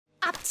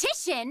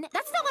Dietitian?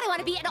 That's not what I want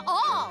to be at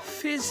all.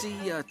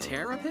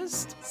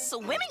 Physiotherapist?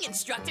 Swimming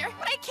instructor?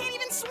 But I can't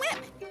even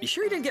swim. You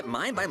sure you didn't get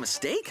mine by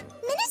mistake?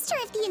 Minister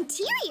of the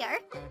Interior?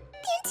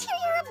 The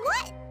interior of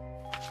what?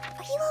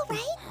 Are you all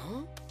right?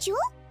 Huh? Jewel?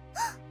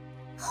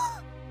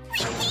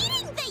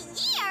 Repeating the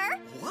year?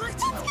 What?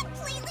 That's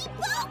completely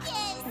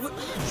bogus! What?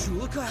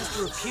 Juleka has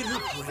to repeat her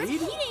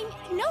grade? Repeating?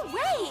 No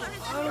way.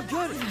 I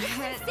don't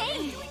get it.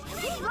 Insane.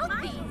 Who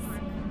wrote these?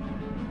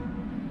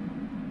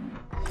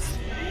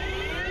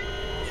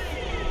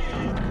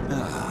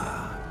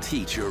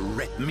 Teacher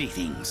rep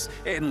meetings,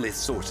 endless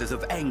sources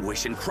of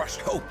anguish and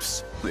crushed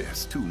hopes.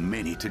 There's too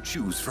many to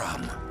choose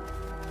from.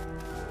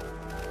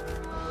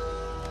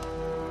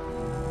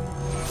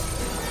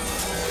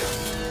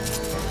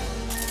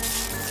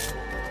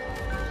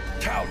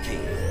 Kalki,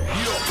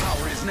 your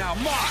power is now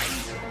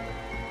mine!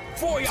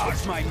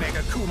 Voyage, my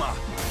Mega Kuma!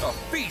 A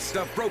feast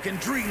of broken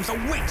dreams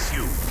awaits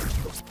you!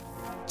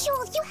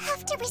 Jewel, you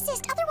have to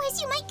resist,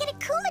 otherwise you might get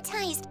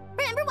akumatized.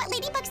 Remember what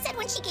Ladybug said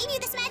when she gave you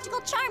this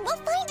magical charm? We'll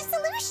find a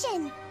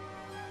solution.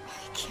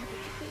 I can't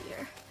repeat the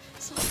year.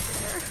 So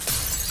fair.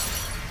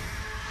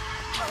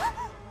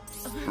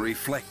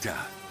 Reflector,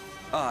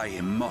 I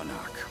am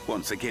Monarch.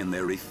 Once again,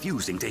 they're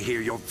refusing to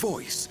hear your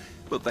voice.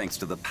 But thanks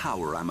to the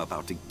power I'm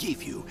about to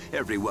give you,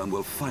 everyone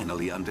will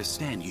finally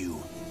understand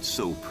you.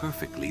 So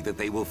perfectly that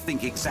they will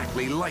think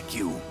exactly like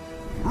you.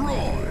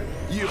 Roar!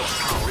 Your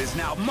power is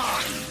now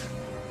mine!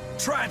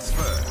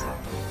 Transfer!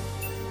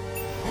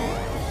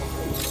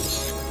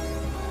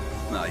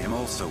 I am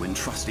also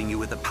entrusting you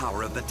with the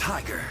power of the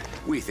tiger.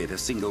 With it, a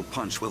single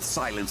punch will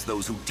silence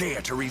those who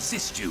dare to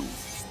resist you.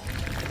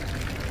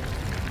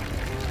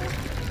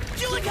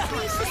 Juleka!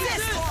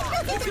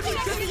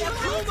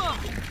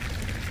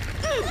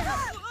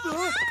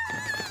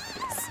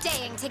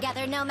 Staying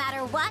together no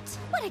matter what?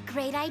 What a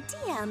great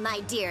idea,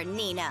 my dear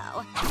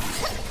Nino.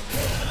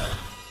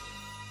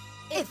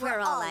 If we're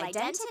all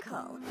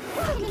identical,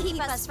 who can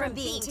keep us from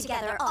being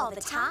together all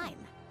the time?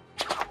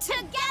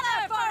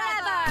 Together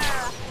forever!